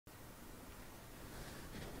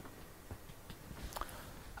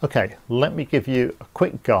Okay, let me give you a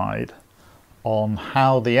quick guide on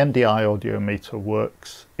how the NDI audio meter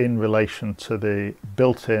works in relation to the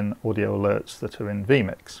built-in audio alerts that are in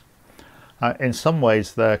vMix. In some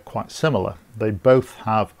ways they're quite similar. They both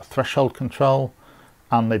have a threshold control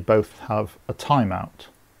and they both have a timeout.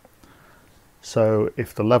 So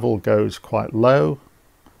if the level goes quite low,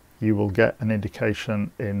 you will get an indication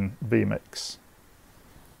in vMix.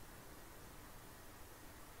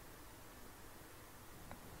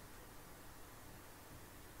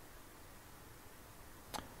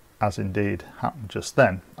 As indeed happened just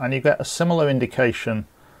then. And you get a similar indication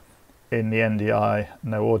in the NDI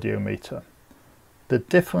no audio meter. The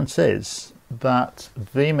difference is that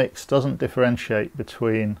vMix doesn't differentiate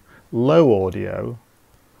between low audio,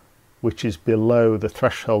 which is below the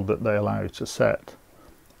threshold that they allow you to set,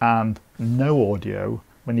 and no audio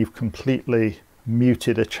when you've completely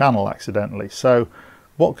muted a channel accidentally. So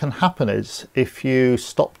what can happen is if you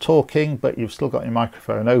stop talking but you've still got your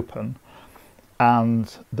microphone open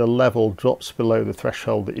and the level drops below the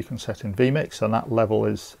threshold that you can set in vMix, and that level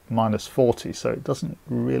is -40, so it doesn't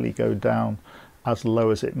really go down as low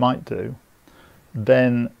as it might do,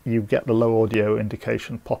 then you get the low audio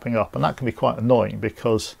indication popping up, and that can be quite annoying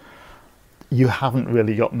because you haven't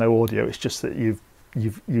really got no audio. It's just that you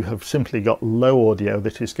have simply got low audio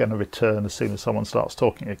that is going to return as soon as someone starts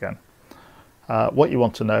talking again. What you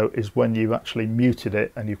want to know is when you actually muted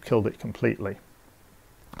it and you've killed it completely.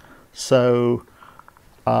 So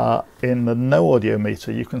in the no audio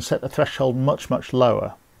meter you can set the threshold much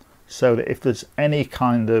lower, so that if there's any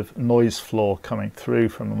kind of noise floor coming through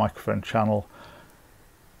from the microphone channel,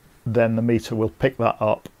 then the meter will pick that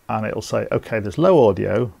up and it'll say, okay, there's low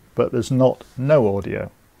audio, but there's not no audio.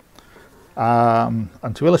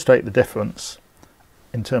 And to illustrate the difference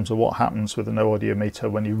in terms of what happens with the no audio meter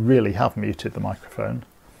when you really have muted the microphone,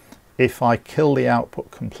 if I kill the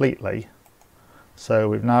output completely, so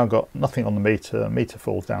we've now got nothing on the meter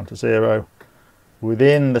falls down to 0.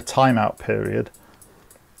 Within the timeout period,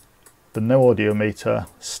 the no audio meter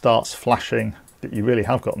starts flashing that you really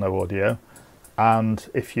have got no audio, and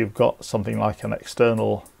if you've got something like an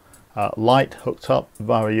external light hooked up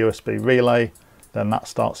via a USB relay, then that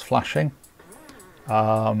starts flashing.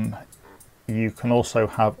 You can also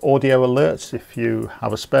have audio alerts. If you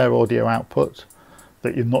have a spare audio output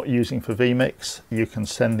that you're not using for vMix, you can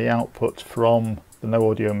send the output from the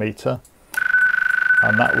no audio meter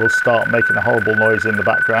and that will start making a horrible noise in the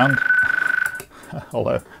background.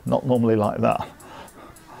 Although not normally like that.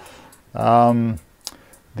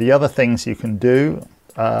 The other things you can do,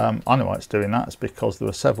 I know why it's doing that, it's because there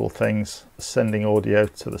are several things sending audio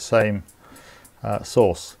to the same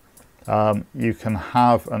source. You can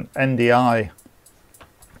have an NDI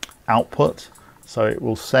output, so it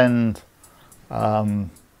will send the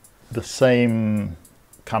same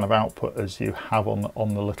kind of output as you have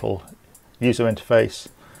on the little user interface.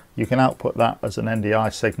 You can output that as an NDI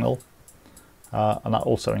signal. And that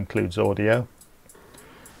also includes audio.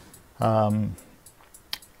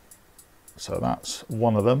 So that's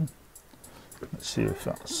one of them. Let's see if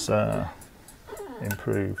that's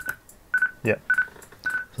improved. Yep.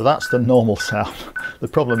 So that's the normal sound. The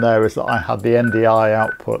problem there is that I had the NDI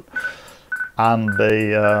output and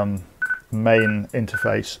the main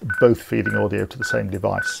interface both feeding audio to the same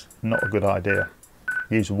device. Not a good idea.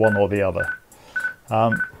 Use one or the other.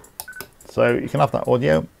 So you can have that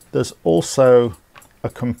audio. There's also a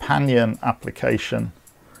companion application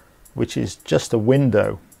which is just a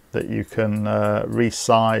window that you can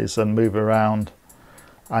resize and move around,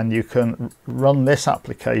 and you can run this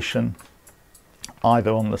application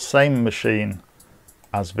either on the same machine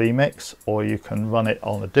as vMix, or you can run it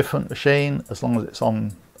on a different machine. As long as it's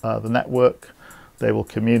on the network, they will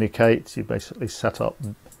communicate. You basically set up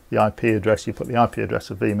the IP address, you put the IP address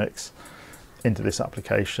of vMix into this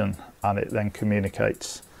application and it then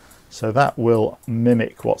communicates. So that will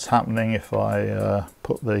mimic what's happening. If I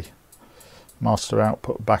put the master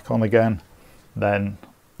output back on again, then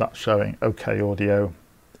that's showing OK audio.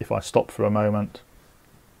 If I stop for a moment,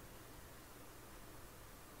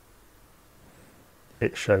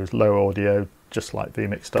 it shows low audio, just like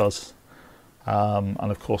vMix does. And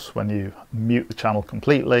of course, when you mute the channel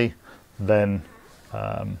completely, then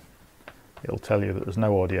it'll tell you that there's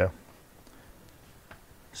no audio.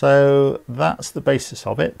 So that's the basis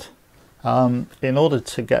of it. In order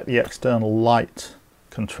to get the external light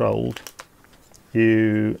controlled,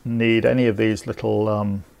 you need any of these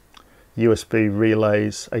little USB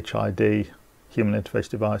relays, HID, human interface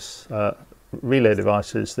device, relay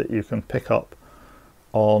devices that you can pick up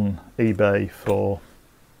on eBay for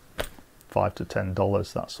 $5 to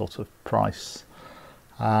 $10, that sort of price.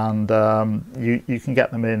 and you can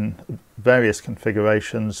get them in various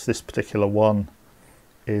configurations. This particular one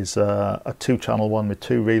is a 2-channel one with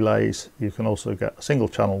 2 relays. You can also get a single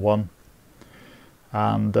channel one,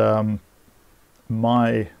 and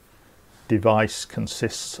my device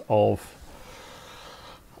consists of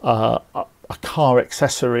a car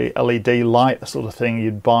accessory LED light, the sort of thing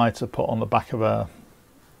you'd buy to put on the back of a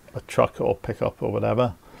truck or pickup or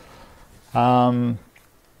whatever,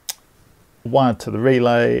 wired to the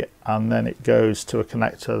relay, and then it goes to a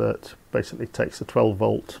connector that basically takes a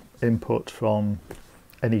 12-volt input from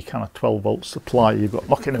any kind of 12-volt supply you've got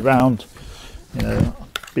knocking around, you know,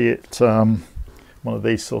 be it one of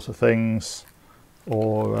these sort of things,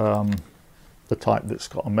 or the type that's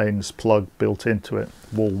got a mains plug built into it,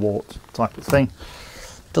 wall wart type of thing.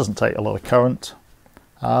 Doesn't take a lot of current.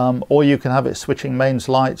 Or you can have it switching mains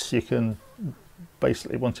lights. You can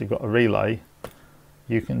basically, once you've got a relay,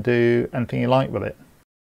 you can do anything you like with it.